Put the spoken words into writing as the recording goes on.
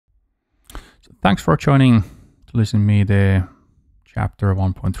So thanks for joining to listen to me the chapter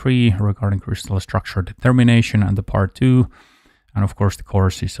 1.3 regarding crystal structure determination and the part 2. And of course the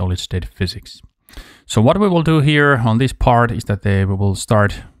course is solid state physics. So what we will do here on this part is that we will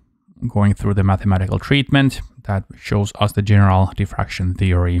start going through the mathematical treatment that shows us the general diffraction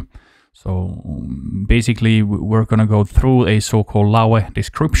theory. So basically we're going to go through a so-called Laue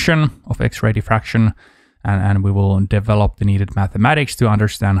description of X-ray diffraction, and we will develop the needed mathematics to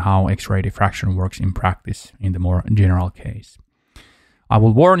understand how X-ray diffraction works in practice in the more general case. I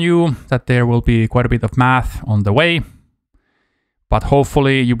will warn you that there will be quite a bit of math on the way, but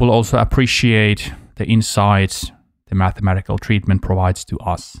hopefully you will also appreciate the insights the mathematical treatment provides to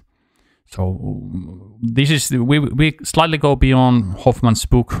us. So this is we slightly go beyond Hoffman's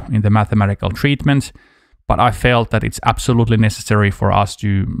book in the mathematical treatment, but I felt that it's absolutely necessary for us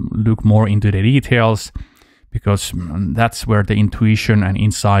to look more into the details, because that's where the intuition and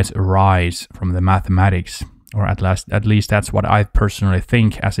insights arise from the mathematics, or at least that's what I personally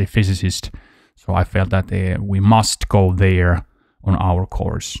think as a physicist. So I felt that we must go there on our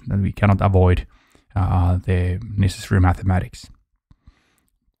course, that we cannot avoid the necessary mathematics.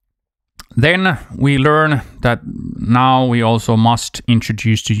 Then we learn that now we also must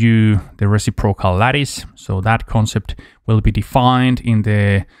introduce to you the reciprocal lattice. So that concept will be defined in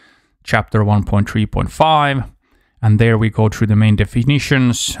the chapter 1.3.5. And there we go through the main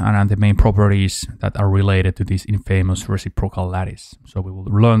definitions and the main properties that are related to this infamous reciprocal lattice. So we will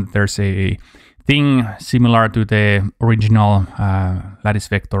learn that there's a thing similar to the original lattice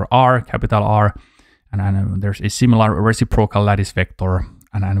vector R, capital R. And there's a similar reciprocal lattice vector.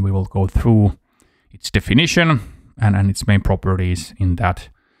 And we will go through its definition and its main properties in that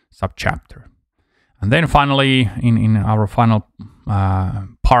subchapter. And then finally, in our final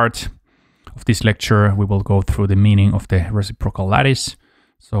part of this lecture, we will go through the meaning of the reciprocal lattice.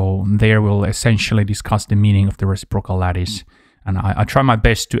 So there we'll essentially discuss the meaning of the reciprocal lattice. And I try my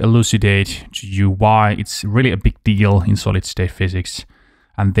best to elucidate to you why it's really a big deal in solid state physics.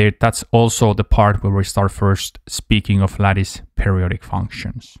 And that's also the part where we start first speaking of lattice periodic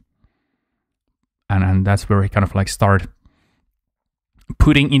functions. And that's where we kind of like start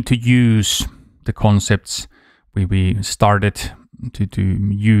putting into use the concepts we started to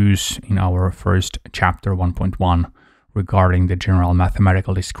use in our first chapter 1.1 regarding the general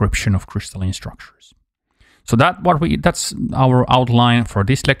mathematical description of crystalline structures. So that's our outline for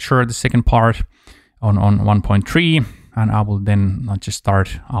this lecture, the second part on 1.3. And I will then just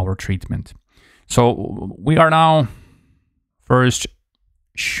start our treatment. So we are now first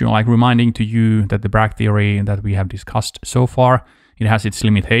reminding to you that the Bragg theory that we have discussed so far, it has its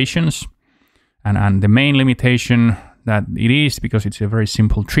limitations. And the main limitation that it is, because it's a very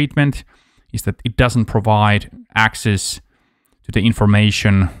simple treatment, is that it doesn't provide access to the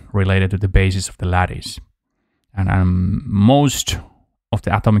information related to the basis of the lattice. And most of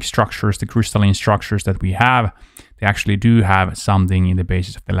the atomic structures, the crystalline structures that we have, they actually do have something in the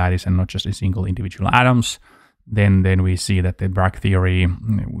basis of the lattice and not just a single individual atoms. Then we see that the Bragg theory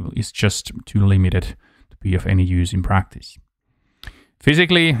is just too limited to be of any use in practice.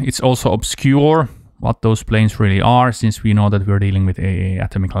 Physically, it's also obscure what those planes really are, since we know that we're dealing with a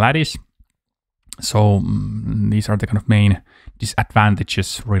atomic lattice. So these are the kind of main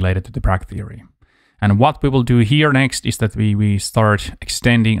disadvantages related to the Bragg theory. And what we will do here next is that we start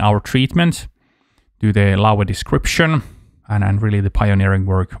extending our treatment to the Laue description. And really the pioneering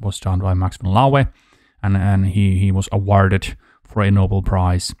work was done by Maxwell Laue. And he was awarded for a Nobel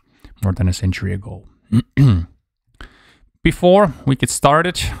Prize more than a century ago. Before we get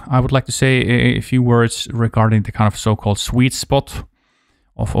started, I would like to say a few words regarding the kind of so-called sweet spot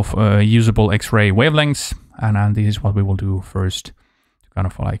of usable X-ray wavelengths. And this is what we will do first to kind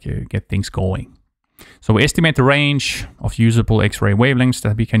of like get things going. So we estimate the range of usable X-ray wavelengths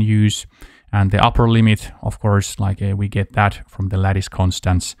that we can use, and the upper limit, of course, we get that from the lattice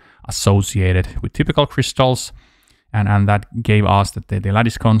constants associated with typical crystals, and that gave us that the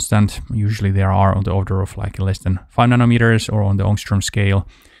lattice constant, usually there are on the order of less than 5 nanometers or on the Ångström scale.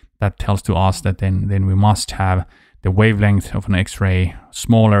 That tells to us that then we must have the wavelength of an X-ray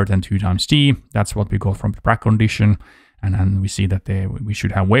smaller than 2 times d. That's what we got from the Bragg condition. And we see that we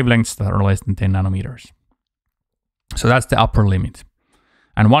should have wavelengths that are less than 10 nanometers. So that's the upper limit.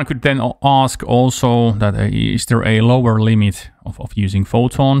 And one could then ask also that is there a lower limit of using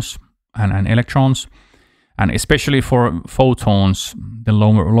photons and electrons? And especially for photons, the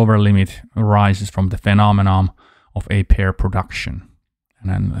lower limit arises from the phenomenon of a pair production.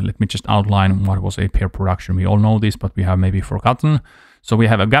 And then let me just outline what was a pair production. We all know this, but we have maybe forgotten. So we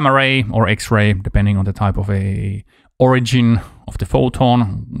have a gamma ray or X-ray, depending on the type of a origin of the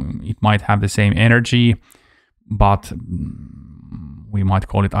photon. it might have the same energy, but we might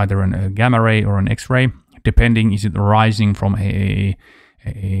call it either a gamma ray or an X-ray, depending is it arising from a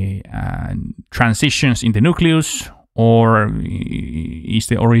transitions in the nucleus, or is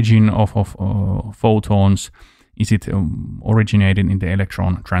the origin of photons, is it originated in the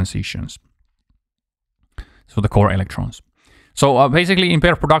electron transitions, so the core electrons. So basically in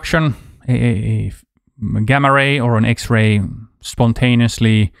pair production, a gamma ray or an X-ray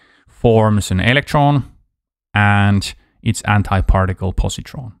spontaneously forms an electron and its antiparticle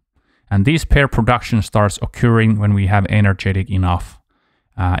positron. And this pair production starts occurring when we have energetic enough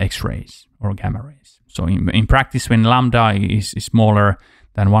X-rays or gamma rays. So in practice, when lambda is smaller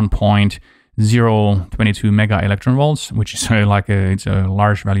than 1.022 mega electron volts, which is it's a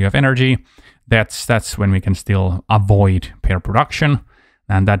large value of energy, that's when we can still avoid pair production,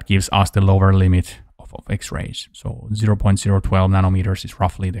 and that gives us the lower limit of X-rays. So 0.012 nanometers is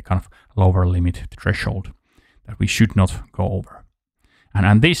roughly the kind of lower limit threshold that we should not go over.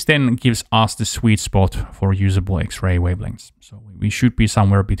 And this then gives us the sweet spot for usable X-ray wavelengths. So we should be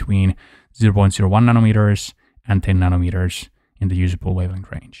somewhere between 0.01 nanometers and 10 nanometers in the usable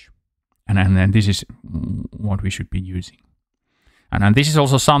wavelength range. And this is what we should be using. And this is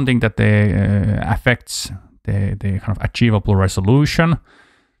also something that affects the kind of achievable resolution,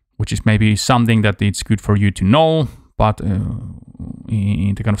 which is maybe something that it's good for you to know, but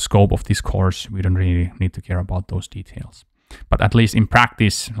in the kind of scope of this course, we don't really need to care about those details. But at least in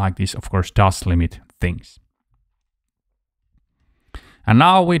practice, like this, of course, does limit things. And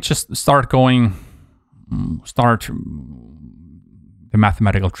now we just start the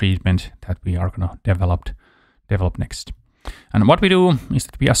mathematical treatment that we are going to develop next. And what we do is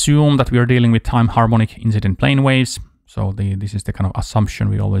that we assume that we are dealing with time harmonic incident plane waves. So this is the kind of assumption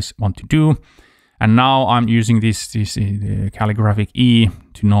we always want to do. And now I'm using this calligraphic E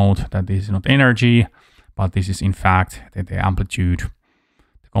to note that this is not energy, but this is in fact the amplitude,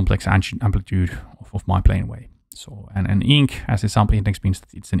 the complex amplitude of my plane wave. So an inc as a sample index means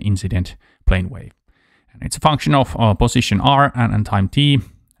that it's an incident plane wave. And it's a function of position r and time t.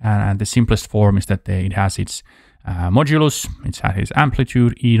 And the simplest form is that it has its modulus, it has its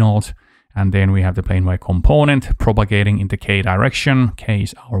amplitude E naught, and then we have the plane wave component propagating in the k direction. K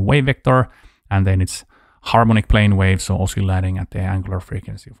is our wave vector, and then it's harmonic plane wave, so oscillating at the angular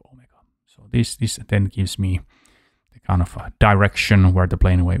frequency of omega. So this then gives me the kind of direction where the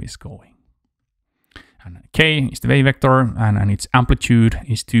plane wave is going. And k is the wave vector, and its amplitude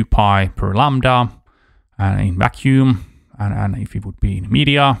is 2 pi per lambda in vacuum. And if it would be in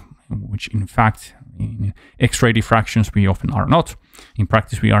media, which in fact in X-ray diffractions we often are not. In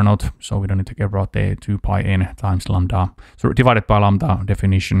practice we are not, so we don't need to care about the 2 pi n times lambda. So divided by lambda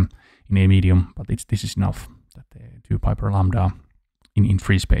definition in a medium, but this is enough, that the 2 pi per lambda in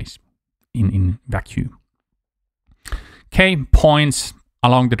free space, in vacuum. K points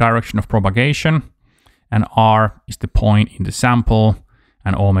along the direction of propagation, and r is the point in the sample,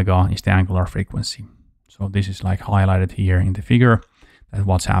 and omega is the angular frequency. So this is like highlighted here in the figure, that's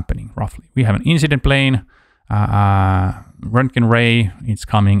what's happening roughly. We have an incident plane, Röntgen ray, it's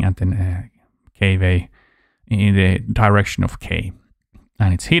coming, and then K wave in the direction of K.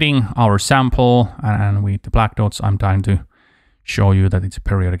 And it's hitting our sample, and with the black dots, I'm trying to show you that it's a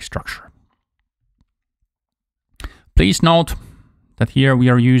periodic structure. Please note that here we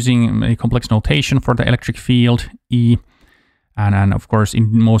are using a complex notation for the electric field, E, and of course,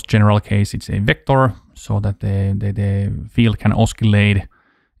 in most general case, it's a vector, so that the field can oscillate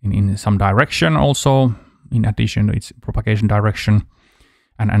in some direction also, in addition to its propagation direction.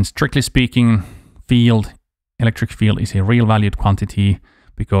 And strictly speaking, electric field is a real valued quantity,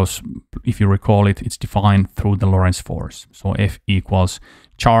 because if you recall it, it's defined through the Lorentz force. So F equals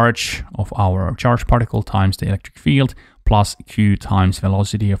charge of our charged particle times the electric field plus Q times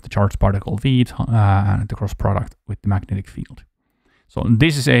velocity of the charged particle V and the cross product with the magnetic field. So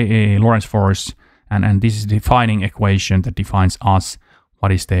this is a Lorentz force, and this is the defining equation that defines us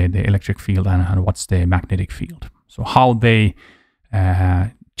what is the electric field and what's the magnetic field. So how they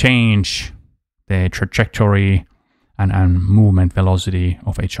change the trajectory and movement velocity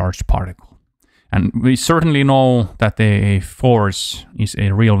of a charged particle. And we certainly know that the force is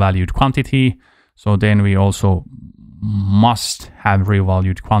a real valued quantity, so then we also must have real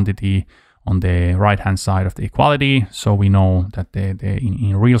valued quantity on the right hand side of the equality. So we know that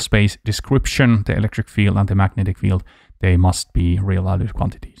in real space description, the electric field and the magnetic field, they must be real valued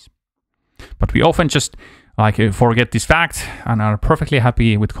quantities. But we often just forget this fact and are perfectly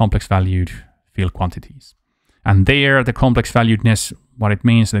happy with complex valued field quantities. And there, the complex valuedness, what it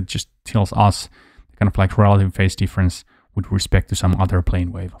means, it just tells us kind of like relative phase difference with respect to some other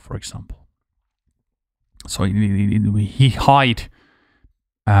plane wave, for example. So we hide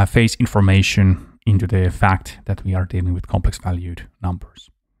phase information into the fact that we are dealing with complex valued numbers.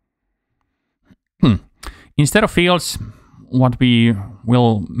 Instead of fields, what we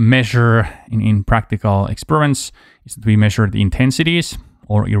will measure in practical experiments is that we measure the intensities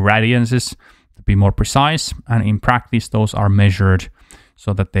or irradiances to be more precise. And in practice, those are measured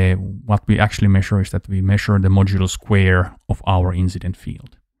so that what we actually measure is that we measure the modular square of our incident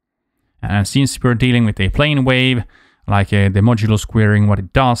field. And since we're dealing with a plane wave, like the modular squaring, what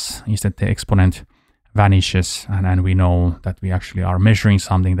it does is that the exponent vanishes, and we know that we actually are measuring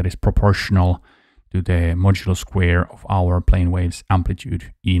something that is proportional to the modular square of our plane wave's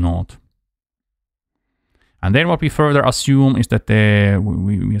amplitude E0. And then what we further assume is that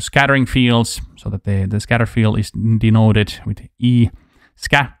we are scattering fields, so that the scatter field is denoted with E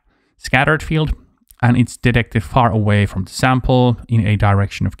scattered field, and it's detected far away from the sample in a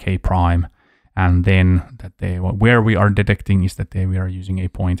direction of k prime. And then where we are detecting is that we are using a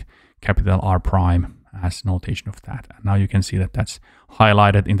point capital R prime as notation of that. And now you can see that that's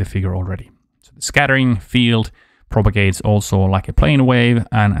highlighted in the figure already. So the scattering field propagates also like a plane wave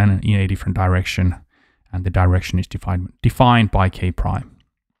and in a different direction, and the direction is defined by k prime.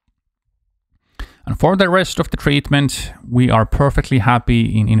 And for the rest of the treatment, we are perfectly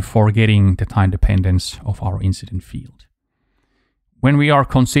happy in forgetting the time dependence of our incident field. When we are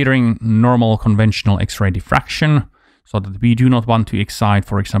considering normal conventional X-ray diffraction, so that we do not want to excite,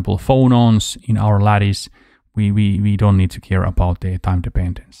 for example, phonons in our lattice, we don't need to care about the time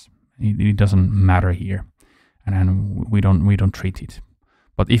dependence. It doesn't matter here, and we don't treat it.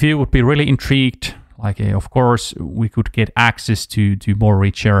 But if you would be really intrigued, of course, we could get access to more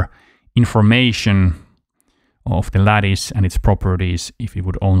richer information of the lattice and its properties if we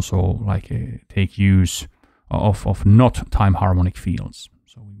would also take use of not time harmonic fields.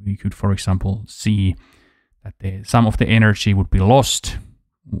 So we could, for example, see that some of the energy would be lost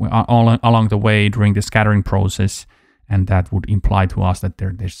along the way during the scattering process, and that would imply to us that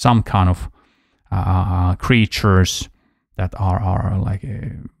there's some kind of creatures that are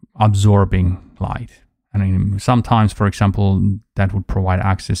absorbing light. And sometimes, for example, that would provide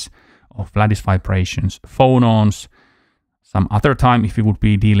access of lattice vibrations, phonons. Some other time, if we would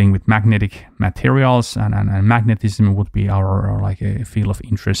be dealing with magnetic materials and magnetism would be our a field of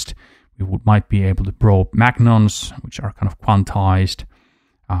interest, we might be able to probe magnons, which are kind of quantized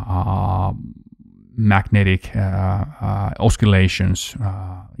magnetic oscillations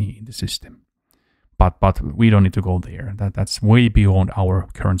in the system. But we don't need to go there. That's way beyond our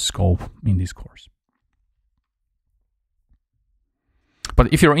current scope in this course.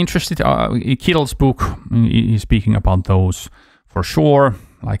 But if you're interested, Kittle's book is speaking about those for sure.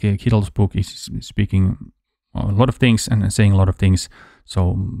 Kittle's book is speaking a lot of things and saying a lot of things.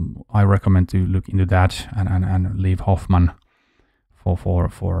 So I recommend to look into that and leave Hoffman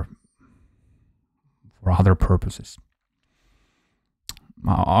for other purposes.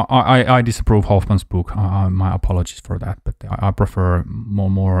 I disapprove Hoffman's book. My apologies for that, but I prefer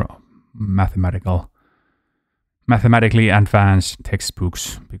more mathematically advanced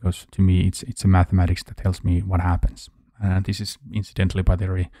textbooks, because to me it's a mathematics that tells me what happens. And this is incidentally by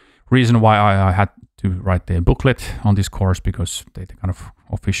the reason why I had to write the booklet on this course, because the kind of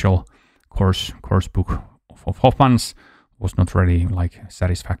official course book of Hoffman's was not really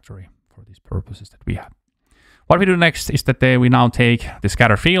satisfactory for these purposes that we have. What we do next is that we now take the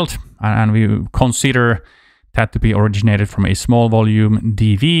scatter field and we consider that to be originated from a small volume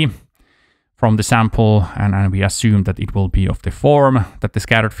dV from the sample, and we assume that it will be of the form that the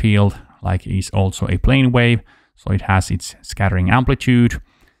scattered field is also a plane wave, so it has its scattering amplitude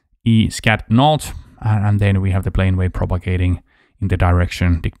E scat naught, and then we have the plane wave propagating in the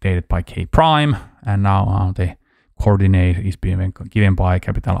direction dictated by k prime, and now the coordinate is being given by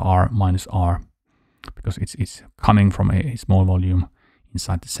capital R minus R, because it's coming from a small volume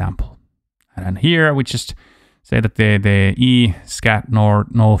inside the sample. And here we just say that the E scat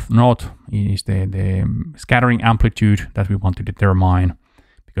naught is the scattering amplitude that we want to determine,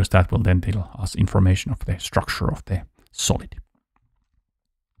 because that will then tell us information of the structure of the solid.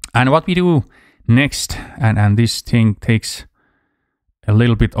 And what we do next, and this thing takes a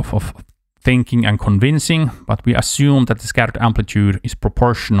little bit of thinking and convincing, but we assume that the scattered amplitude is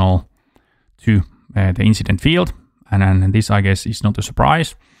proportional to the incident field, and this, I guess, is not a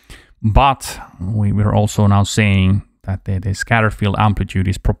surprise. But we're also now saying that the scatter field amplitude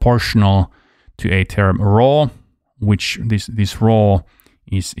is proportional to a term rho, which this rho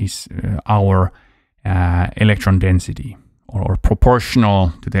is our electron density, or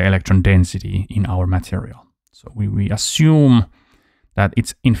proportional to the electron density in our material. So we assume that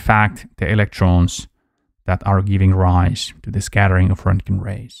it's in fact the electrons that are giving rise to the scattering of Röntgen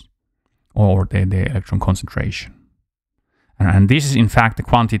rays, or the electron concentration. And this is in fact the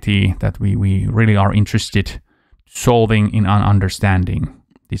quantity that we really are interested solving in understanding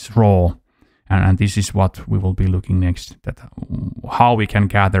this raw. And this is what we will be looking next, that how we can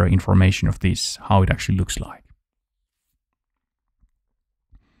gather information of this, how it actually looks like.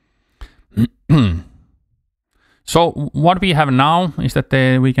 So what we have now is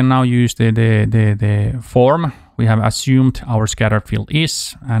that we can now use the form we have assumed our scatter field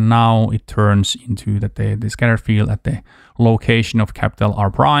is, and now it turns into that the scatter field at the location of capital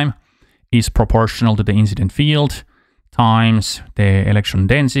R prime is proportional to the incident field times the electron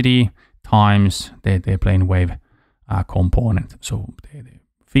density times the plane wave component. So the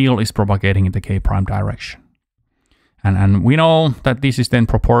field is propagating in the K prime direction. And we know that this is then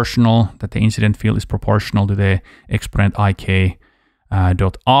proportional, that the incident field is proportional to the exponent ik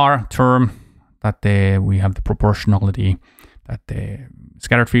dot r term, that we have the proportionality that the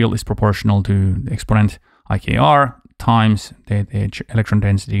scattered field is proportional to the exponent ikr times the electron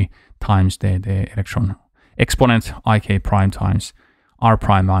density times the electron exponent ik prime times r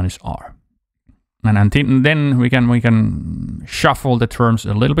prime minus r. And then we can shuffle the terms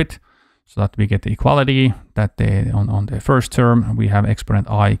a little bit, so that we get the equality that on the first term we have exponent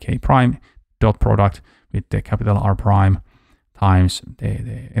I k prime dot product with the capital R prime times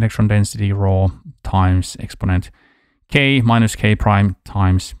the electron density rho times exponent k minus k prime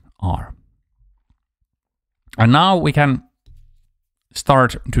times r. And now we can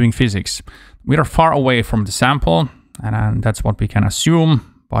start doing physics. We are far away from the sample, and that's what we can assume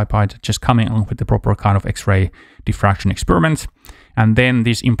by just coming up with the proper kind of X-ray diffraction experiment. And then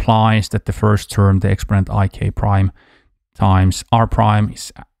this implies that the first term, the exponent ik prime times r prime,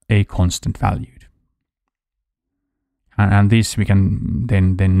 is a constant valued. And this we can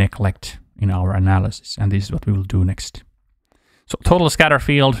then neglect in our analysis. And this is what we will do next. So total scatter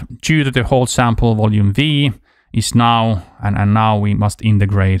field due to the whole sample volume V is now, and now we must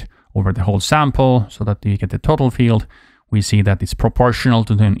integrate over the whole sample so that we get the total field. We see that it's proportional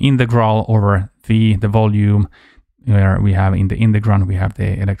to the integral over V, the volume, where we have in the integrand, we have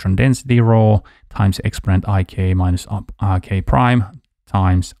the electron density rho times exponent ik minus k prime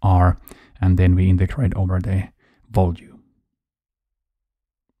times r, and then we integrate over the volume.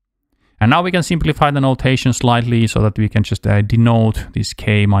 And now we can simplify the notation slightly so that we can just denote this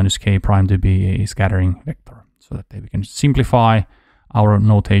k minus k prime to be a scattering vector, so that we can simplify our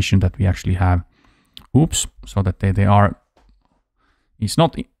notation that we actually have. So that they are, it's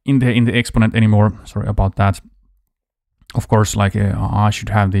not in the exponent anymore. Sorry about that. Of course, like I should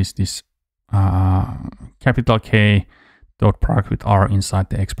have this capital K dot product with r inside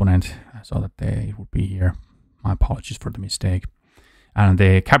the exponent, so that it would be here. My apologies for the mistake. And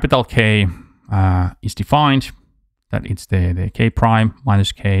the capital K is defined that it's the k prime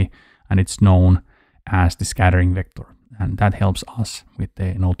minus k, and it's known as the scattering vector, and that helps us with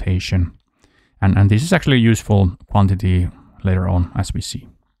the notation. And this is actually a useful quantity later on, as we see.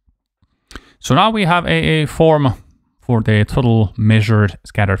 So now we have a form for the total measured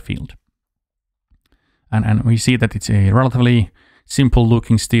scatter field. And we see that it's a relatively simple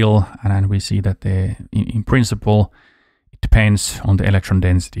looking still, and we see that in principle, it depends on the electron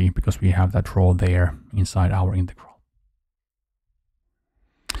density because we have that rho there inside our integral.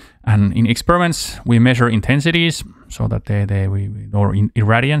 And in experiments, we measure intensities so that or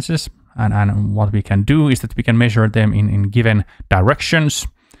irradiances. And what we can do is that we can measure them in given directions.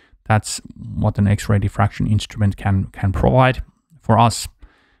 That's what an X-ray diffraction instrument can provide for us.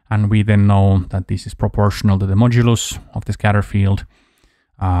 And we then know that this is proportional to the modulus of the scatter field,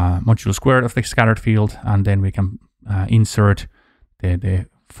 modulus squared of the scattered field, and then we can insert the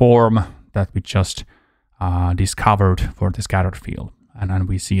form that we just discovered for the scattered field. And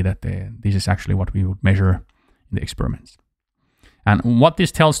we see that this is actually what we would measure in the experiments. And what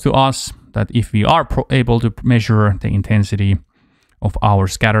this tells to us, that if we are able to measure the intensity of our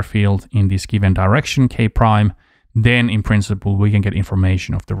scatter field in this given direction, k prime, then in principle we can get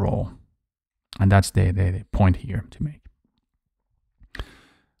information of the rho. And that's the point here to make.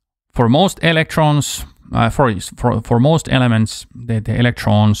 For most electrons, for most elements, the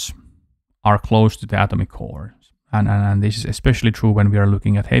electrons are close to the atomic core. And this is especially true when we are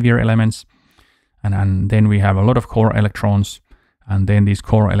looking at heavier elements. And then we have a lot of core electrons. And then these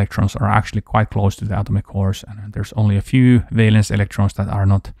core electrons are actually quite close to the atomic cores, and there's only a few valence electrons that are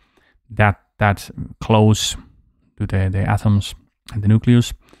not that close to the atoms and the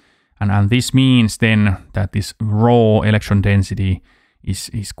nucleus. And this means then that this raw electron density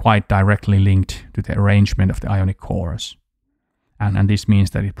is quite directly linked to the arrangement of the ionic cores. And this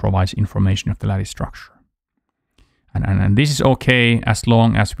means that it provides information of the lattice structure. And this is okay as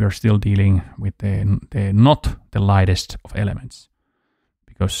long as we are still dealing with the not the lightest of elements.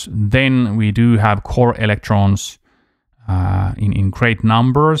 Because then we do have core electrons in great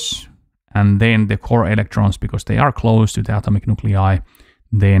numbers, and then the core electrons, because they are close to the atomic nuclei,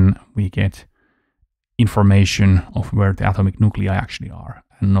 then we get information of where the atomic nuclei actually are,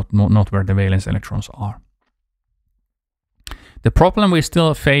 and not where the valence electrons are. The problem we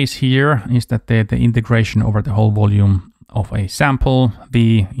still face here is that the integration over the whole volume of a sample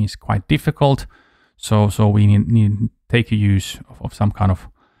V is quite difficult. So we need to take use of some kind of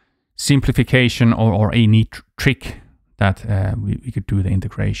simplification or a neat trick that we could do the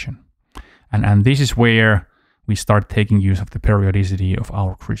integration. And this is where we start taking use of the periodicity of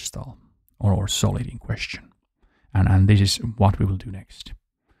our crystal or solid in question. And this is what we will do next.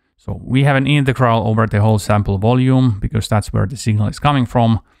 So we have an integral over the whole sample volume because that's where the signal is coming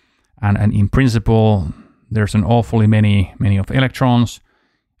from. And in principle, there's an awfully many of electrons,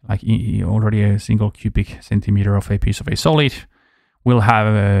 like already a single cubic centimeter of a piece of a solid will have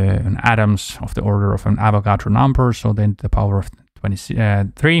an atoms of the order of an Avogadro number, so then the power of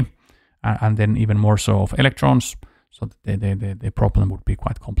 23, and then even more so of electrons, so the problem would be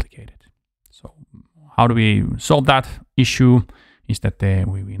quite complicated. So how do we solve that issue? Is that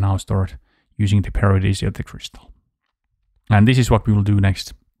we now start using the periodicity of the crystal. And this is what we will do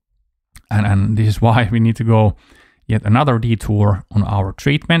next. And this is why we need to go yet another detour on our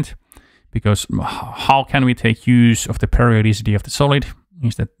treatment, because how can we take use of the periodicity of the solid?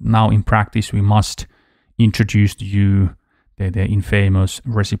 Is that now in practice we must introduce to you the infamous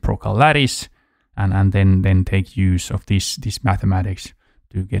reciprocal lattice, and then take use of this mathematics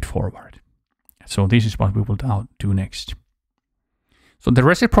to get forward. So this is what we will now do next. So the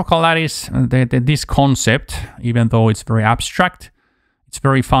reciprocal lattice, this concept, even though it's very abstract, it's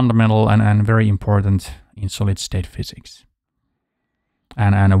very fundamental and very important in solid state physics.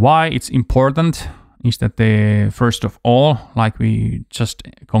 And why it's important is that first of all, like we just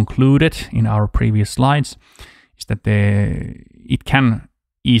concluded in our previous slides, is that it can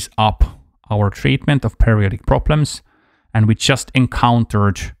ease up our treatment of periodic problems. And we just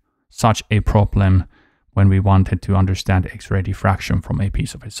encountered such a problem when we wanted to understand X-ray diffraction from a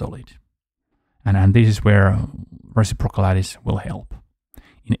piece of a solid. And this is where reciprocal lattice will help.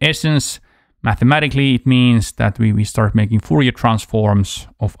 In essence, mathematically, it means that we start making Fourier transforms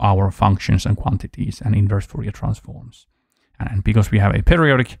of our functions and quantities and inverse Fourier transforms. And because we have a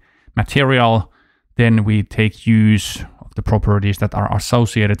periodic material, then we take use of the properties that are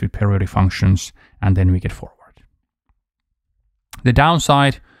associated with periodic functions, and then we get forward. The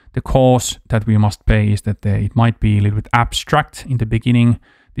downside, the cost that we must pay, is that it might be a little bit abstract in the beginning,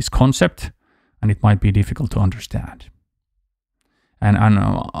 this concept, and it might be difficult to understand. And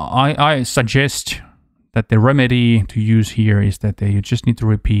I suggest that the remedy to use here is that you just need to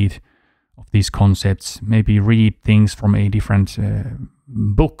repeat of these concepts, maybe read things from a different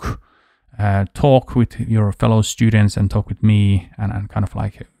book, talk with your fellow students and talk with me, and kind of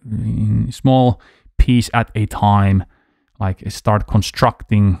like in small piece at a time, like start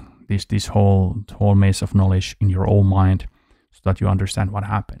constructing this whole maze of knowledge in your own mind so that you understand what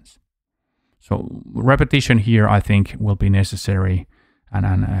happens. So repetition here, I think, will be necessary.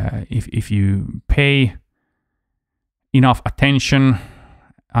 And if you pay enough attention,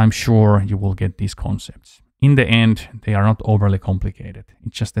 I'm sure you will get these concepts. In the end, they are not overly complicated.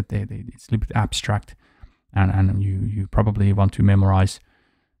 It's just that it's a little bit abstract, and you probably want to memorize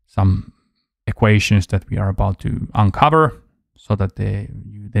some equations that we are about to uncover, so that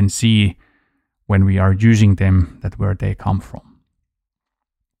you then see when we are using them that where they come from.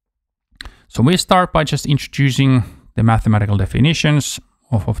 So we start by just introducing the mathematical definitions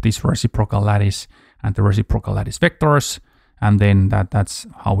of this reciprocal lattice and the reciprocal lattice vectors, and then that's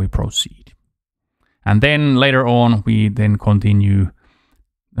how we proceed. And then later on, we then continue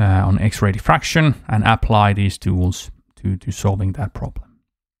on X-ray diffraction and apply these tools to solving that problem.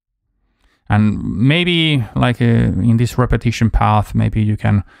 And maybe like in this repetition path, maybe you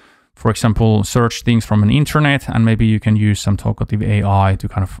can, for example, search things from an internet, and maybe you can use some talkative AI to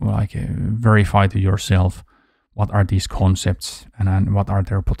kind of like verify to yourself what are these concepts and what are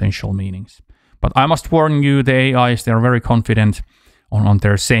their potential meanings. But I must warn you, the AIs, they're very confident on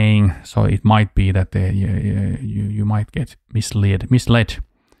their saying, so it might be that you might get misled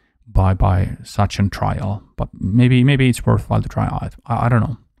by such a trial. But maybe it's worthwhile to try out. I don't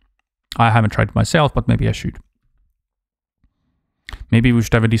know. I haven't tried it myself, but maybe I should. Maybe we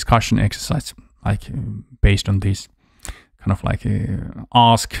should have a discussion exercise like based on these kind of like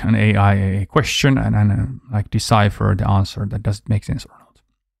ask an AI a question and like decipher the answer that does it make sense or not.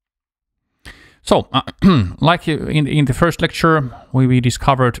 So, like in the first lecture, we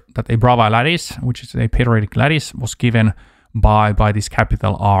discovered that a Brava lattice, which is a periodic lattice, was given by this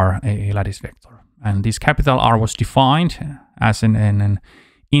capital R, a lattice vector. And this capital R was defined as an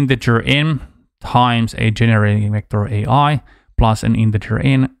integer n times a generating vector AI plus an integer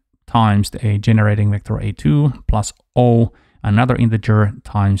n times a generating vector A2 plus O, another integer,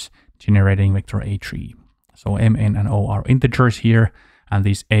 times generating vector A3. So mn and O are integers here, and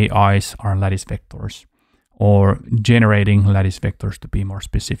these AIs are lattice vectors, or generating lattice vectors to be more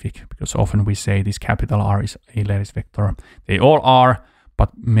specific, because often we say this capital R is a lattice vector. They all are,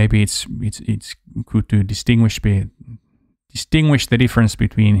 but maybe it's good to distinguish the difference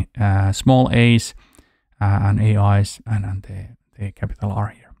between small a's and AIs and the capital R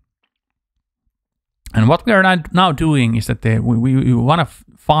here. And what we are now doing is that we want to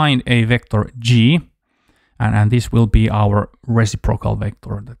find a vector G, and this will be our reciprocal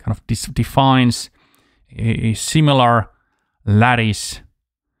vector that kind of defines a similar lattice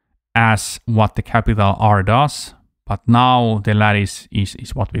as what the capital R does, but now the lattice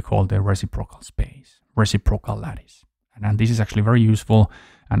is what we call the reciprocal space, reciprocal lattice. And this is actually very useful,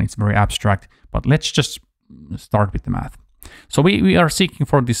 and it's very abstract, but let's just start with the math. So we are seeking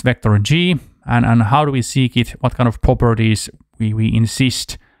for this vector G, and how do we seek it? What kind of properties we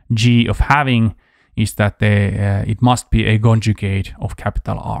insist G of having is that it must be a conjugate of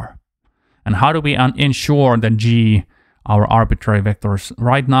capital R. And how do we ensure that G, our arbitrary vectors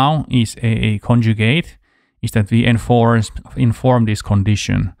right now, is a conjugate? Is that we inform this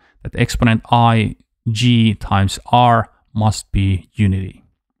condition that exponent I G times R must be unity.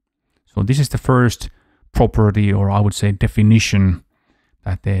 So this is the first property, or I would say definition,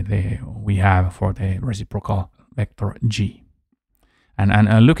 that we have for the reciprocal vector G.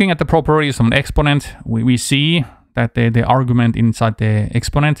 And looking at the properties of an exponent, we see that the argument inside the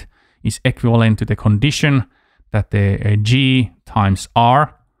exponent is equivalent to the condition that the G times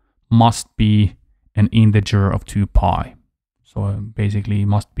R must be an integer of 2 pi. So basically it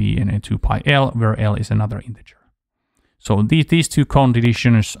must be in a 2 pi L, where L is another integer. So these two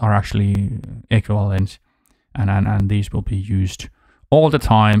conditions are actually equivalent, and these will be used all the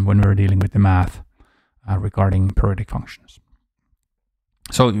time when we're dealing with the math regarding periodic functions.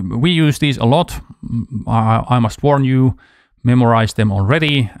 So we use these a lot. I must warn you, memorize them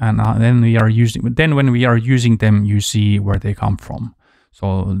already, and then when we are using them, you see where they come from.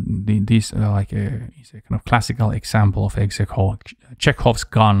 So this is a kind of classical example of Chekhov's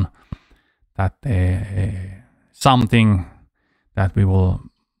gun, that something that we will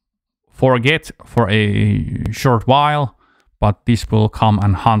forget for a short while, but this will come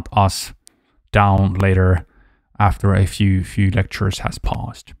and hunt us down later after a few lectures has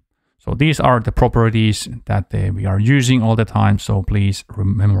passed. So these are the properties that we are using all the time, so please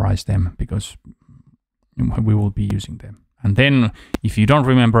memorize them, because we will be using them. And then if you don't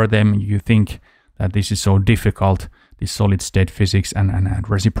remember them, you think that this is so difficult, this solid state physics and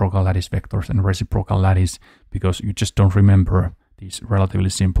reciprocal lattice vectors and reciprocal lattice, because you just don't remember these relatively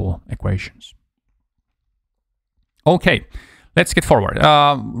simple equations. Okay, let's get forward.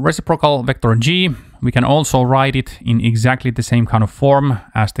 Reciprocal vector G, we can also write it in exactly the same kind of form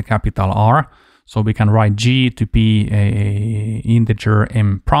as the capital R. So we can write G to be a integer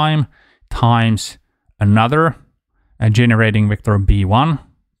m prime times another generating vector B1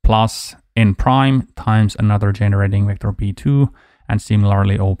 plus n prime times another generating vector B2, and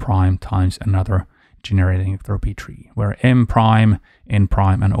similarly O prime times another generating vector B3, where m prime, n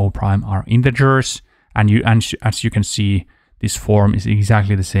prime, and O prime are integers, and as you can see, this form is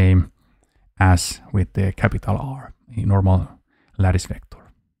exactly the same as with the capital R, a normal lattice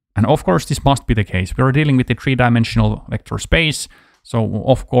vector. And of course, this must be the case. We are dealing with a three-dimensional vector space, so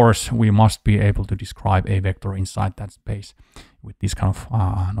of course we must be able to describe a vector inside that space with this kind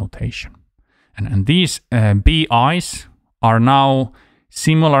of notation. And these BIs are now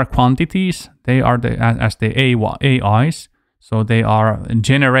similar quantities. They are as the AIs, so they are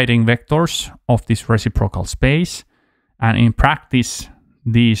generating vectors of this reciprocal space. And in practice,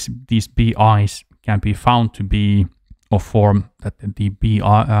 these BIs can be found to be of form that the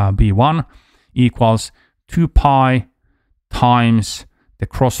B1 equals 2 pi times the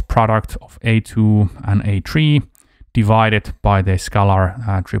cross product of A2 and A3 divided by the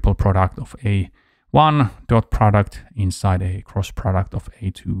scalar triple product of A1 dot product inside a cross product of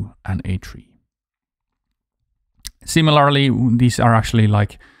A2 and A3. Similarly, these are actually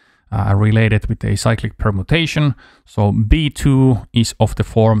like related with a cyclic permutation. So B2 is of the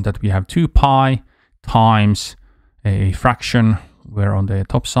form that we have 2 pi times a fraction where on the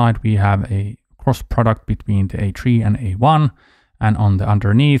top side we have a cross product between the A3 and A1, and on the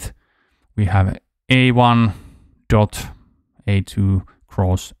underneath we have A1 dot A2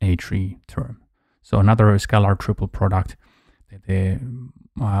 cross A3 term. So another scalar triple product, the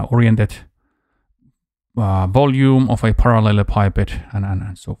oriented volume of a parallelepiped,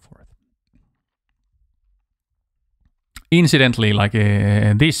 and so forth. Incidentally, like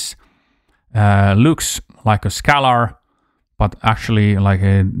this looks like a scalar, but actually like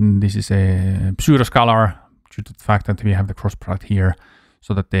this is a pseudoscalar due to the fact that we have the cross product here.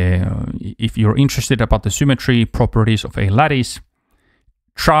 So that if you're interested about the symmetry properties of a lattice,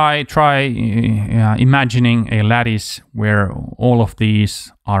 try imagining a lattice where all of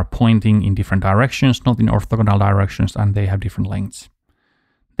these are pointing in different directions, not in orthogonal directions, and they have different lengths.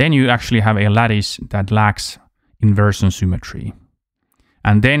 Then you actually have a lattice that lacks inversion symmetry.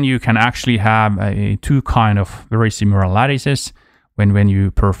 And then you can actually have two kind of very similar lattices when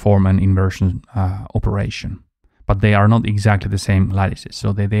you perform an inversion operation. But they are not exactly the same lattices.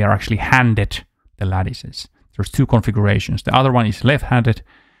 So they are actually handed, the lattices. There's two configurations. The other one is left-handed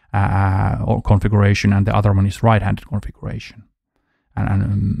configuration, and the other one is right-handed configuration.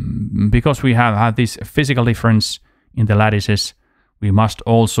 And because we have had this physical difference in the lattices, we must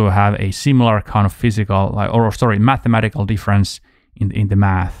also have a similar kind of mathematical difference in the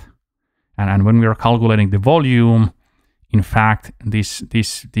math. And when we are calculating the volume, in fact, this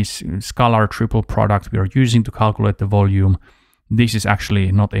scalar triple product we are using to calculate the volume, this is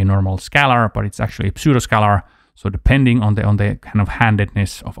actually not a normal scalar, but it's actually a pseudoscalar. So depending on the kind of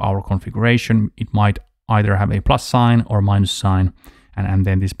handedness of our configuration, it might either have a plus sign or minus sign, and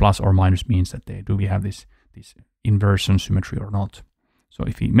then this plus or minus means that do we have this inversion symmetry or not. So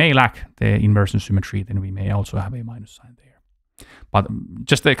if we may lack the inversion symmetry, then we may also have a minus sign there. But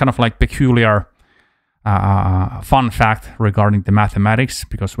just a kind of like peculiar fun fact regarding the mathematics,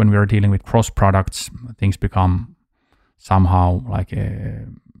 because when we are dealing with cross products, things become somehow like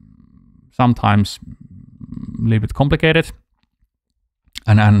sometimes a little bit complicated.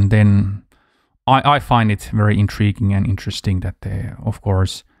 And then I find it very intriguing and interesting that, of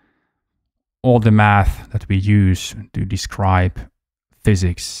course, all the math that we use to describe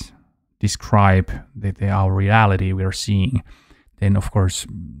physics, describe our reality we are seeing, then of course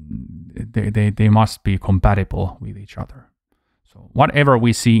they must be compatible with each other. So whatever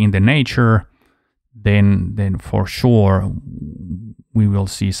we see in the nature, then for sure we will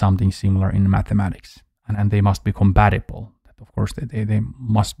see something similar in mathematics, and they must be compatible. Of course, they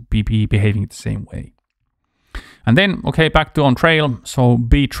must be behaving the same way. And then, okay, back to on trail. So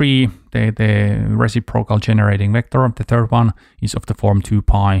B3, the reciprocal generating vector, the third one, is of the form 2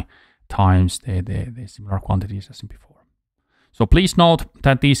 pi times the similar quantities as before. So please note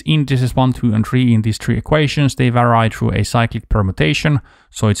that these indices 1, 2, and 3 in these three equations, they vary through a cyclic permutation.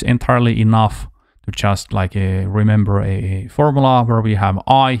 So it's entirely enough to just like remember a formula where we have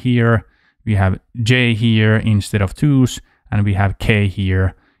I here, we have J here instead of 2's, and we have K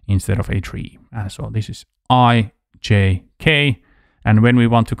here instead of a 3. And so this is I, J, K. And when we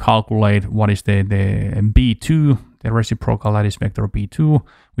want to calculate what is the B2, the reciprocal lattice vector B2,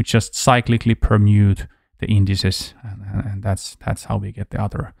 we just cyclically permute the indices, and that's how we get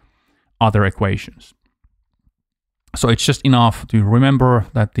the other equations. So it's just enough to remember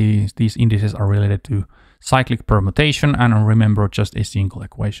that these indices are related to cyclic permutation, and remember just a single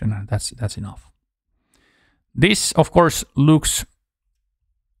equation, and that's enough. This, of course, looks,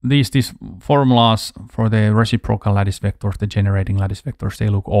 these formulas for the reciprocal lattice vectors, the generating lattice vectors, they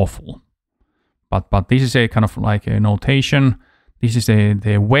look awful. But this is a kind of like a notation. This is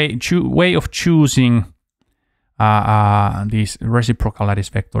the way of choosing these reciprocal lattice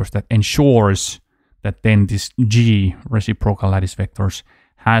vectors that ensures that then this G reciprocal lattice vectors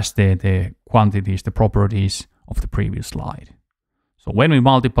has the quantities, the properties of the previous slide. So when we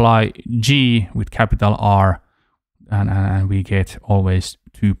multiply G with capital R, and we get always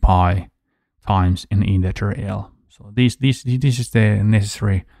 2 pi times an integer L. So this is the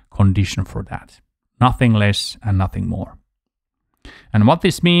necessary condition for that. Nothing less and nothing more. And what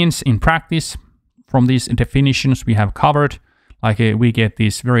this means in practice, from these definitions we have covered, like we get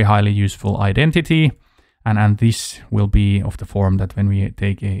this very highly useful identity, and this will be of the form that when we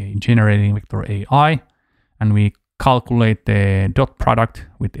take a generating vector AI and we calculate the dot product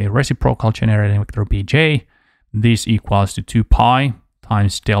with a reciprocal generating vector Bj, this equals to 2 pi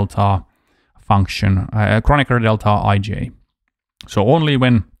times delta function, Kronecker delta ij. So only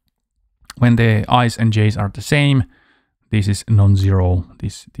when the i's and j's are the same, this is non-zero,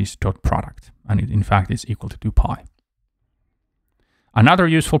 this dot product, and in fact it's equal to 2 pi. Another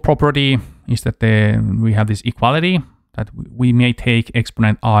useful property is that we have this equality that we may take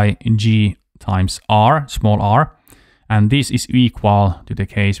exponent ig times r, small r, and this is equal to the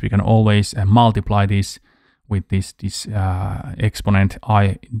case we can always multiply this with this exponent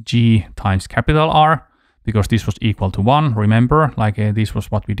ig times capital R, because this was equal to 1. Remember, like this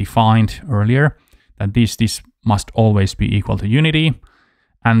was what we defined earlier, that this must always be equal to unity.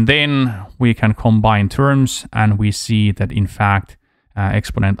 And then we can combine terms, and we see that in fact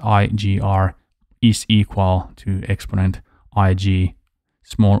exponent igr is equal to exponent ig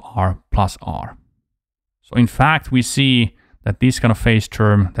small r plus r. So in fact, we see that this kind of phase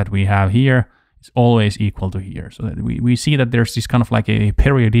term that we have here is always equal to here. So that we see that there's this kind of like a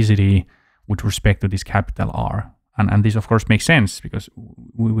periodicity with respect to this capital R. And this of course makes sense, because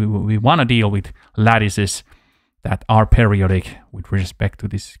we want to deal with lattices that are periodic with respect to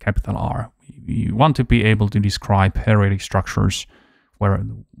this capital R. We want to be able to describe periodic structures where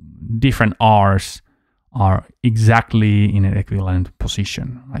different R's are exactly in an equivalent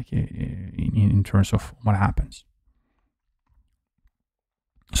position, like in terms of what happens.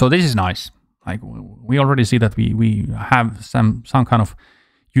 So this is nice. Like we already see that we have some kind of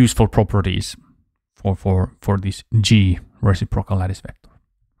useful properties for this G reciprocal lattice vector.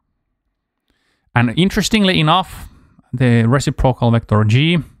 And interestingly enough, the reciprocal vector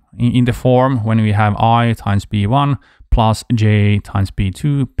G in the form when we have I times B1 plus J times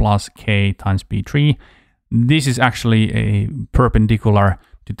B2 plus K times B3, this is actually a perpendicular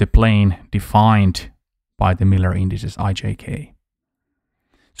to the plane defined by the Miller indices IJK.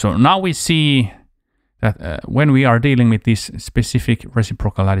 So now we see that when we are dealing with this specific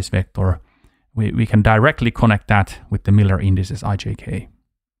reciprocal lattice vector, we can directly connect that with the Miller indices IJK.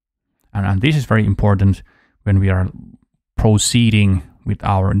 And this is very important when we are proceeding with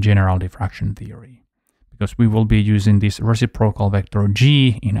our general diffraction theory, because we will be using this reciprocal vector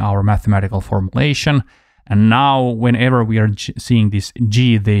G in our mathematical formulation. And now whenever we are seeing this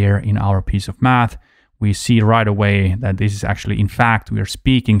G there in our piece of math, we see right away that this is actually, in fact, we are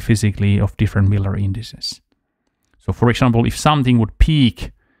speaking physically of different Miller indices. So for example, if something would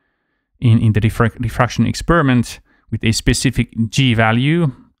peak in the diffraction experiment with a specific G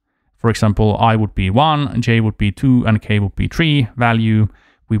value, for example, I would be 1, J would be 2, and K would be 3 value,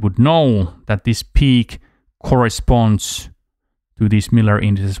 we would know that this peak corresponds to these Miller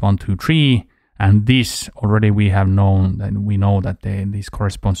indices 1, 2, 3, and this already we have known, that we know that this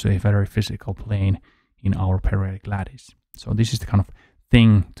corresponds to a very physical plane in our periodic lattice. So this is the kind of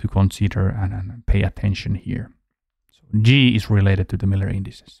thing to consider and pay attention here. So G is related to the Miller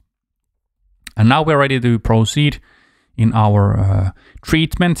indices. And now we're ready to proceed in our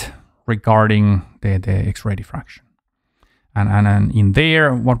treatment regarding the X-ray diffraction. And in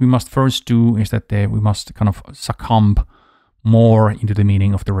there, what we must first do is that we must kind of succumb more into the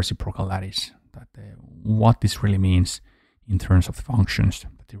meaning of the reciprocal lattice, that what this really means in terms of the functions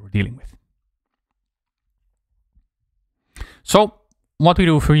that we're dealing with. So what we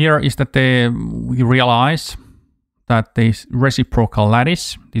do here is that we realize that this reciprocal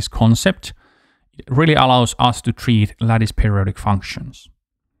lattice, this concept, really allows us to treat lattice periodic functions.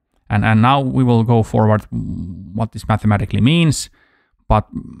 And now we will go forward what this mathematically means. But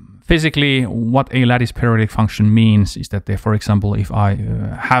physically, what a lattice periodic function means is that, for example, if I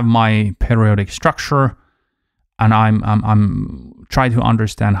have my periodic structure and I'm trying to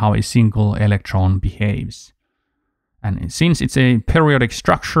understand how a single electron behaves. And since it's a periodic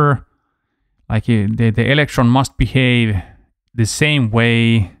structure, like the electron must behave the same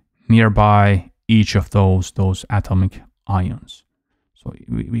way nearby each of those atomic ions. So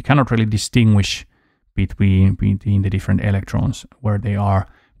we cannot really distinguish between the different electrons where they are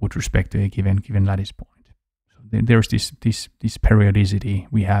with respect to a given lattice point. So there's this periodicity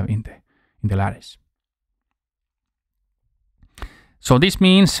we have in the lattice. So this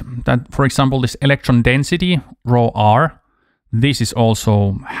means that, for example, this electron density, rho r, this is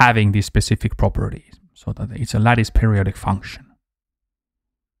also having this specific property, so that it's a lattice periodic function.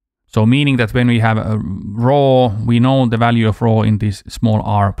 So meaning that when we have a rho, we know the value of rho in this small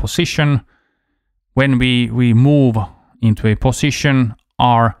r position. When we move into a position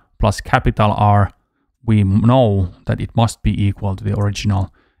r plus capital R, we know that it must be equal to the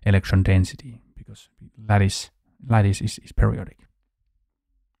original electron density, because lattice is periodic.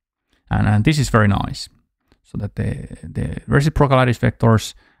 And this is very nice. So that the reciprocal lattice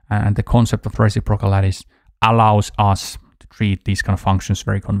vectors and the concept of reciprocal lattice allows us to treat these kind of functions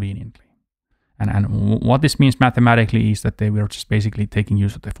very conveniently. And what this means mathematically is that we are just basically taking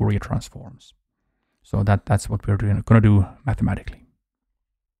use of the Fourier transforms. So that's what we're going to do mathematically.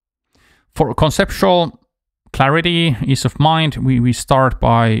 For conceptual clarity, ease of mind, we start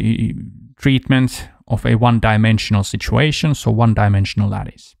by treatment of a one-dimensional situation, so one-dimensional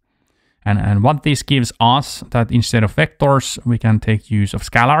lattice. And what this gives us, that instead of vectors, we can take use of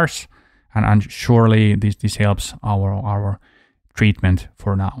scalars, and surely this helps our treatment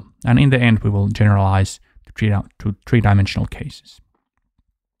for now. And in the end, we will generalize to three-dimensional cases.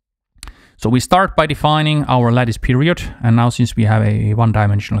 So we start by defining our lattice period, and now since we have a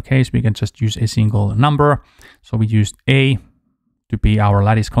one-dimensional case, we can just use a single number. So we used A to be our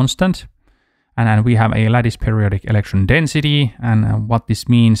lattice constant, and then we have a lattice periodic electron density, and what this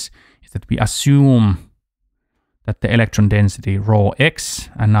means is that we assume that the electron density rho x,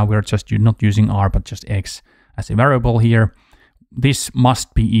 and now we're just not using r but just x as a variable here, this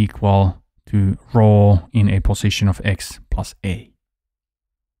must be equal to rho in a position of x plus a.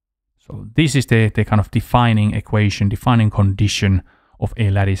 So this is the kind of defining equation, defining condition of a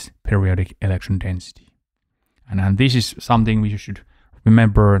lattice periodic electron density. And this is something we should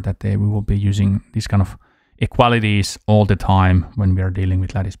remember, that we will be using these kind of equalities all the time when we are dealing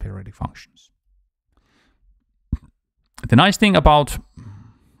with lattice periodic functions. The nice thing about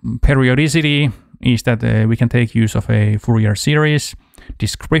periodicity is that we can take use of a Fourier series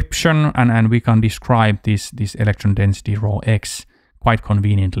description, and we can describe this electron density rho x quite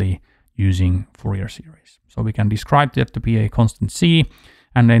conveniently using Fourier series. So we can describe that to be a constant c,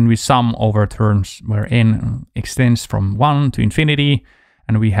 and then we sum over terms where n extends from 1 to infinity,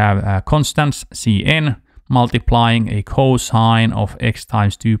 and we have constants cn multiplying a cosine of x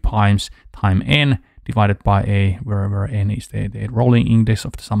times 2 pi times n divided by a, where n is the rolling index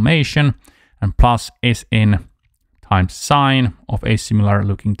of the summation, and plus Sn times sine of a similar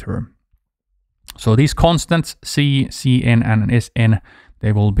looking term. So these constants C, Cn, and Sn,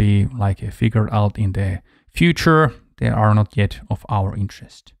 they will be like figured out in the future. They are not yet of our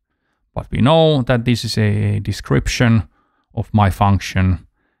interest. But we know that this is a description of my function,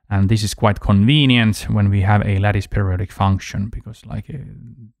 and this is quite convenient when we have a lattice periodic function, because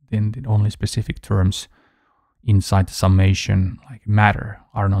then the only specific terms inside the summation matter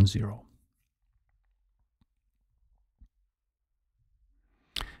are non-zero.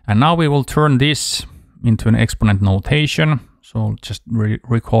 And now we will turn this into an exponent notation. So just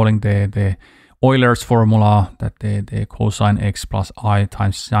recalling the Euler's formula, that the cosine x plus I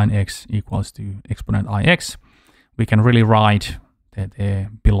times sine x equals to exponent ix. We can really write the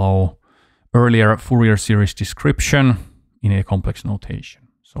below earlier Fourier series description in a complex notation.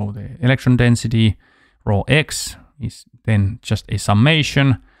 So the electron density rho x is then just a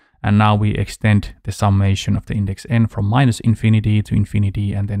summation, and now we extend the summation of the index n from minus infinity to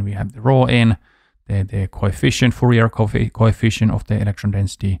infinity, and then we have the rho n, the coefficient, Fourier coefficient of the electron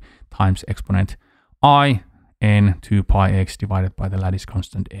density, times exponent I n 2 pi x divided by the lattice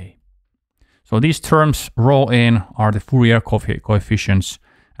constant a. So these terms rho n are the Fourier coefficients,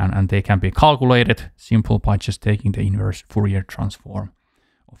 and they can be calculated simple by just taking the inverse Fourier transform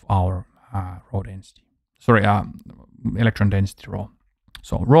of our electron density rho.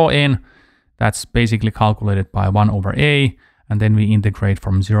 So rho n, that's basically calculated by 1 over a, and then we integrate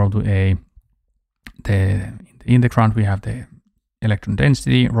from 0 to a. In the integrand we have the electron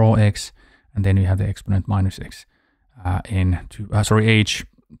density rho x, and then we have the exponent minus x h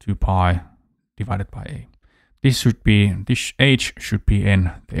 2 pi divided by a. This h should be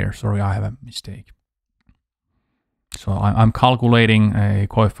n there. Sorry, I have a mistake. So I'm calculating a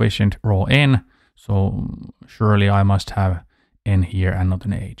coefficient rho n, so surely I must have n here and not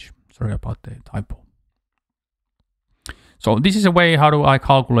an h. Sorry about the typo. So this is a way how do I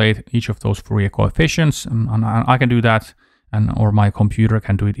calculate each of those Fourier coefficients, and I can do that, or my computer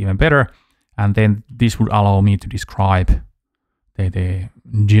can do it even better, and then this would allow me to describe the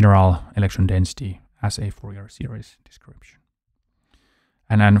general electron density as a Fourier series description.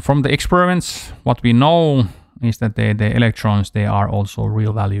 And then from the experiments, what we know is that the electrons, they are also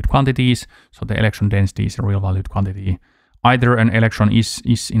real valued quantities. So the electron density is a real valued quantity. Either an electron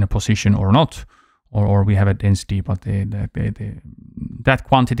is in a position or not, or we have a density, but that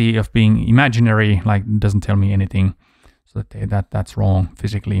quantity of being imaginary doesn't tell me anything. So that's wrong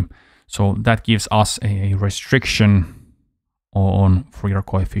physically. So that gives us a restriction on Fourier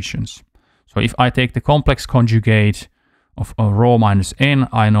coefficients. So if I take the complex conjugate of rho minus n,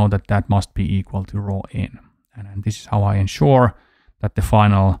 I know that that must be equal to rho n. And this is how I ensure that the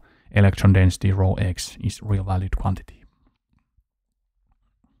final electron density rho x is real valued quantity.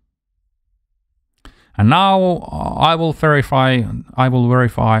 And now I will verify, and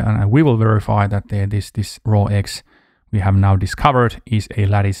we will verify that this rho x we have now discovered is a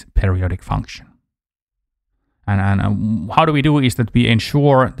lattice periodic function. And how do we do is that we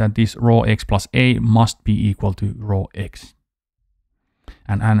ensure that this rho x plus a must be equal to rho x.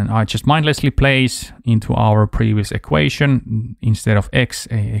 And I just mindlessly place into our previous equation, instead of x,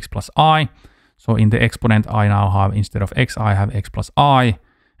 a x plus I. So in the exponent, I now have, instead of x, I have x plus I.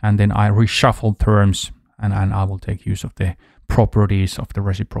 And then I reshuffle terms, and I will take use of the properties of the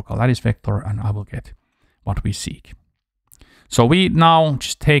reciprocal lattice vector, and I will get what we seek. So we now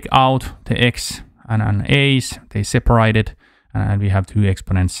just take out the x and a's, they separated, and we have two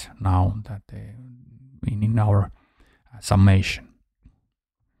exponents now that they in our summation.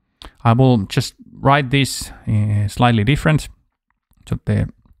 I will just write this slightly different. So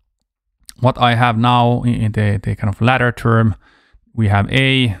what I have now in the kind of ladder term, we have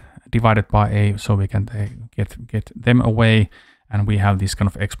a divided by a, so we can get them away, and we have this kind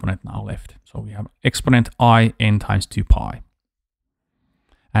of exponent now left. So we have exponent I n times 2 pi.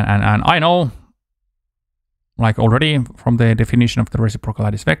 And I know, like already from the definition of the reciprocal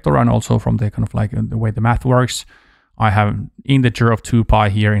lattice vector, and also from the kind of like the way the math works, I have integer of 2 pi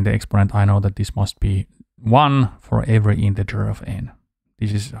here in the exponent. I know that this must be 1 for every integer of n.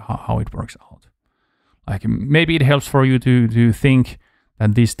 This is how it works out. Like maybe it helps for you to think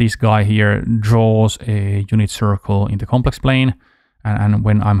that this guy here draws a unit circle in the complex plane, and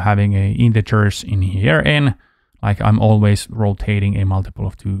when I'm having integers in here n, like I'm always rotating a multiple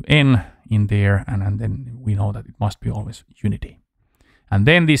of 2n in there, and then we know that it must be always unity. And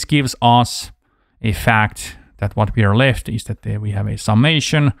then this gives us a fact that what we are left is that we have a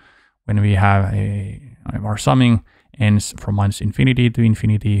summation when we have our summing ends from minus infinity to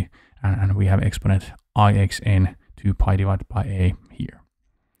infinity, and we have exponent ixn 2 pi divided by a here.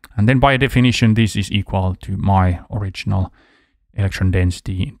 And then by definition, this is equal to my original electron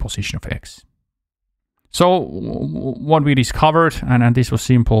density in position of x. So what we discovered, and this was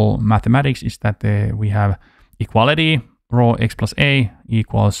simple mathematics, is that we have equality rho x plus a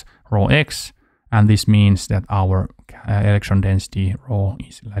equals rho x, and this means that our electron density rho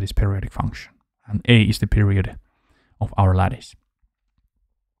is a lattice periodic function, and a is the period of our lattice.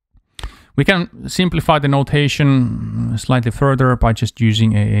 We can simplify the notation slightly further by just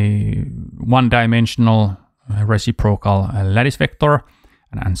using a one-dimensional reciprocal lattice vector.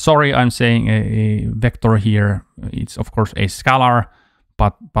 And sorry, I'm saying a vector here. It's of course a scalar,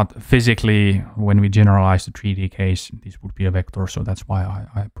 but physically, when we generalize the 3D case, this would be a vector. So that's why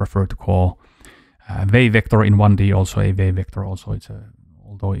I prefer to call a wave vector in 1D also a wave vector. Also,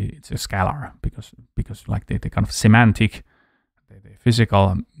 although it's a scalar, because like the kind of semantic, the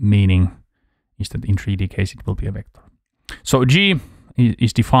physical meaning is that in 3D case it will be a vector. So G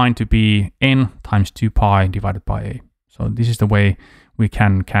is defined to be n times 2 pi divided by a. So this is the way we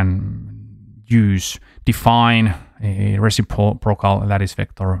can define a reciprocal lattice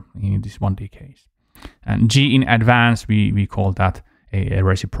vector in this 1D case. And G in advance, we call that a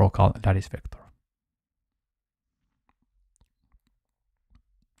reciprocal lattice vector.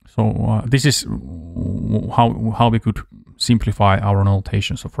 So this is how we could simplify our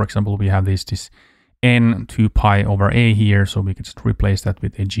notation. So for example, we have this n 2 pi over a here, so we could just replace that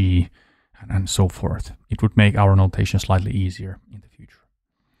with a G and so forth. It would make our notation slightly easier in the future.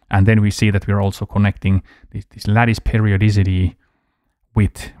 And then we see that we're also connecting this lattice periodicity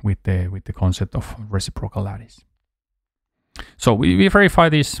with the concept of reciprocal lattice. So we verify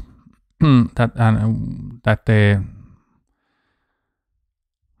this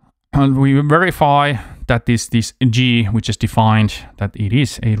we verify that this G, which is defined, that it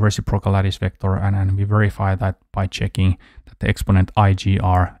is a reciprocal lattice vector, and we verify that by checking that the exponent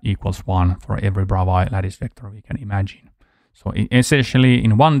IGR equals 1 for every Bravais lattice vector we can imagine. So essentially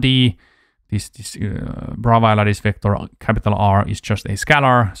in 1D, this Bravais lattice vector capital R is just a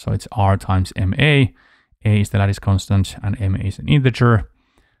scalar, so it's R times MA. A is the lattice constant and MA is an integer.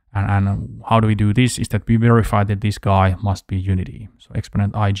 And how do we do this? Is that we verify that this guy must be unity. So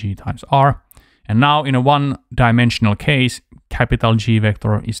exponent IG times R. And now in a one-dimensional case, capital G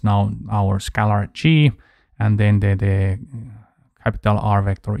vector is now our scalar G, and then the capital R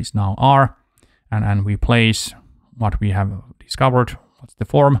vector is now R. And we place what we have discovered. What's the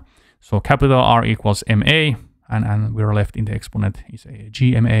form? So capital R equals MA, and we're left in the exponent is a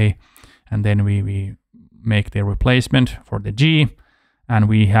GMA. And then we make the replacement for the G, and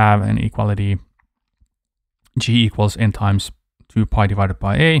we have an equality G equals n times 2 pi divided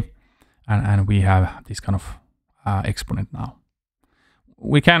by A, and we have this kind of exponent now.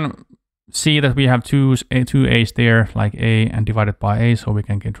 We can see that we have two A's there, like A and divided by A, so we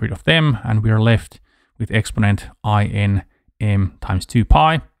can get rid of them, and we are left with exponent in m times 2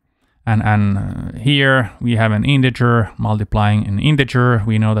 pi. And here we have an integer multiplying an integer.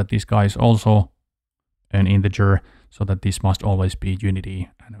 We know that this guy is also an integer, so that this must always be unity.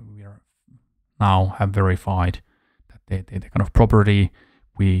 And we are now have verified that the kind of property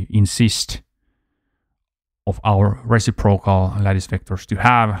we insist of our reciprocal lattice vectors to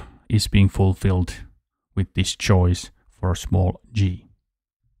have is being fulfilled with this choice for small g.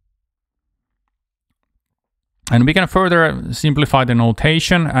 And we can further simplify the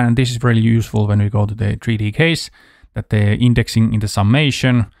notation, and this is really useful when we go to the 3D case, that the indexing in the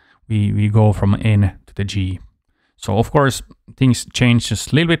summation, we go from n to the g. So of course things change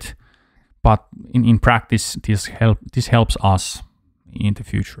just a little bit, but in practice this helps us in the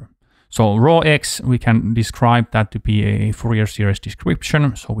future. So rho x, we can describe that to be a Fourier series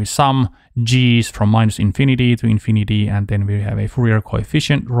description. So we sum g's from -infinity to infinity, and then we have a Fourier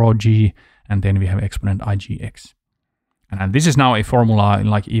coefficient rho g, and then we have exponent igx. And this is now a formula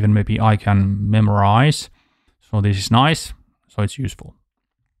like even maybe I can memorize. So this is nice. So it's useful.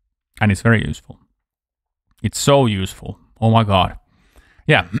 And it's very useful. It's so useful. Oh my God.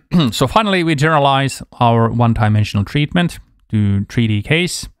 Yeah. So finally, we generalize our one-dimensional treatment to 3D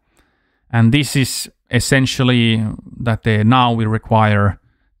case. And this is essentially that now we require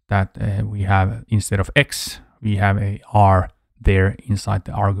that we have, instead of x, we have a r there inside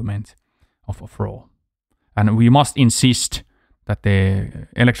the argument of rho. And we must insist that the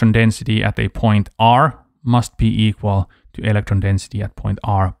electron density at a point r must be equal to electron density at point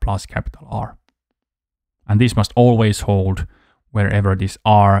r plus capital R. And this must always hold wherever this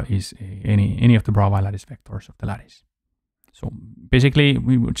r is any of the Bravais lattice vectors of the lattice. So basically,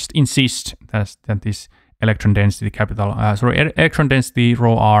 we would just insist that this electron density electron density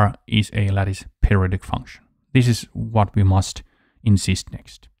rho r is a lattice periodic function. This is what we must insist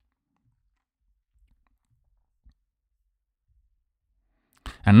next.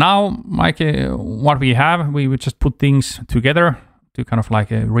 And now, like what we have, we would just put things together to kind of like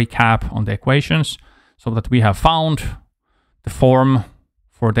recap on the equations, so that we have found the form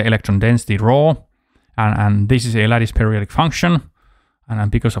for the electron density rho, and this is a lattice periodic function,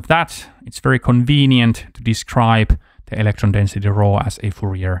 and because of that, it's very convenient to describe the electron density rho as a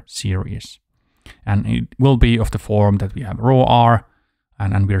Fourier series. And it will be of the form that we have rho r,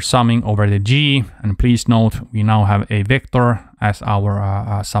 and we're summing over the g, and please note we now have a vector as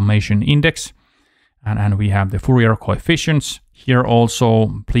our summation index, and we have the Fourier coefficients. Here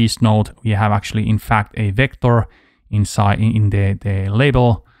also, please note we have actually in fact a vector inside in the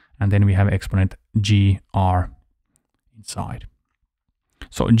label, and then we have exponent gr inside.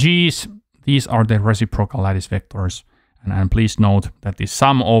 So g's, these are the reciprocal lattice vectors, and please note that the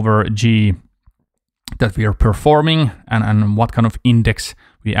sum over g that we are performing and what kind of index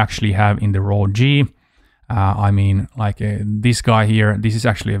we actually have in the rho g. I mean, like this guy here, this is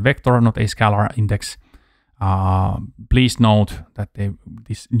actually a vector, not a scalar index. Please note that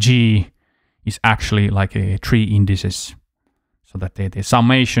this g is actually like a 3 indices, so that the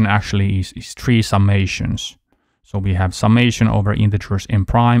summation actually is 3 summations. So we have summation over integers m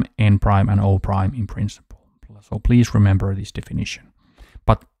prime, n prime, and o prime in principle. So please remember this definition.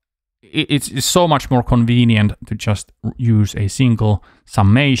 But it's so much more convenient to just use a single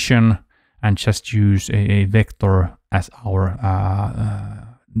summation and just use a vector as our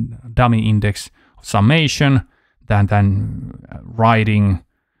dummy index of summation than writing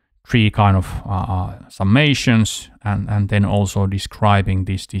 3 kind of summations and then also describing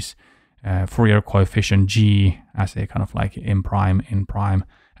this Fourier coefficient g as a kind of like m prime, n prime,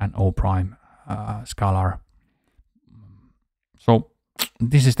 and o prime scalar. So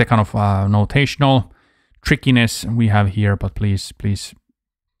this is the kind of notational trickiness we have here, but please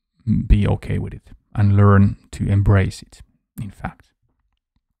be okay with it and learn to embrace it, in fact.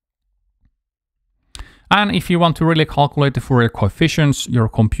 And if you want to really calculate the Fourier coefficients, your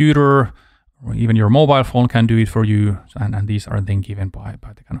computer or even your mobile phone can do it for you. And these are then given by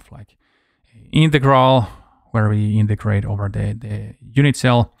the kind of like integral, where we integrate over the unit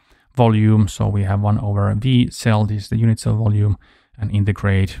cell volume. So we have 1 over v cell, this is the unit cell volume, and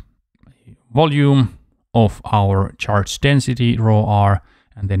integrate volume of our charge density rho r,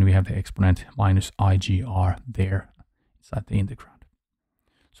 and then we have the exponent minus igr there inside the integrand.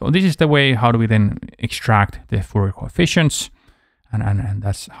 So this is the way how do we then extract the Fourier coefficients, and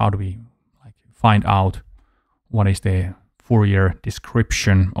that's how do we like find out what is the Fourier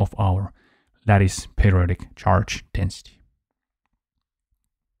description of our lattice periodic charge density.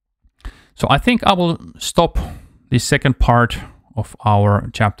 So I think I will stop this second part of our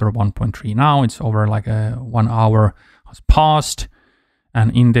chapter 1.3 now. It's over like 1 hour has passed,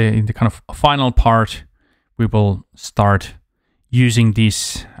 and in the kind of final part we will start using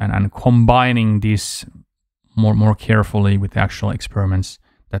this and combining this more carefully with the actual experiments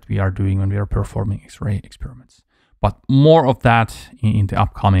that we are doing when we are performing X-ray experiments. But more of that in the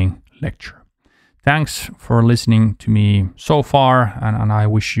upcoming lecture. Thanks for listening to me so far, and I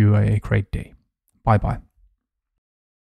wish you a great day. Bye-bye.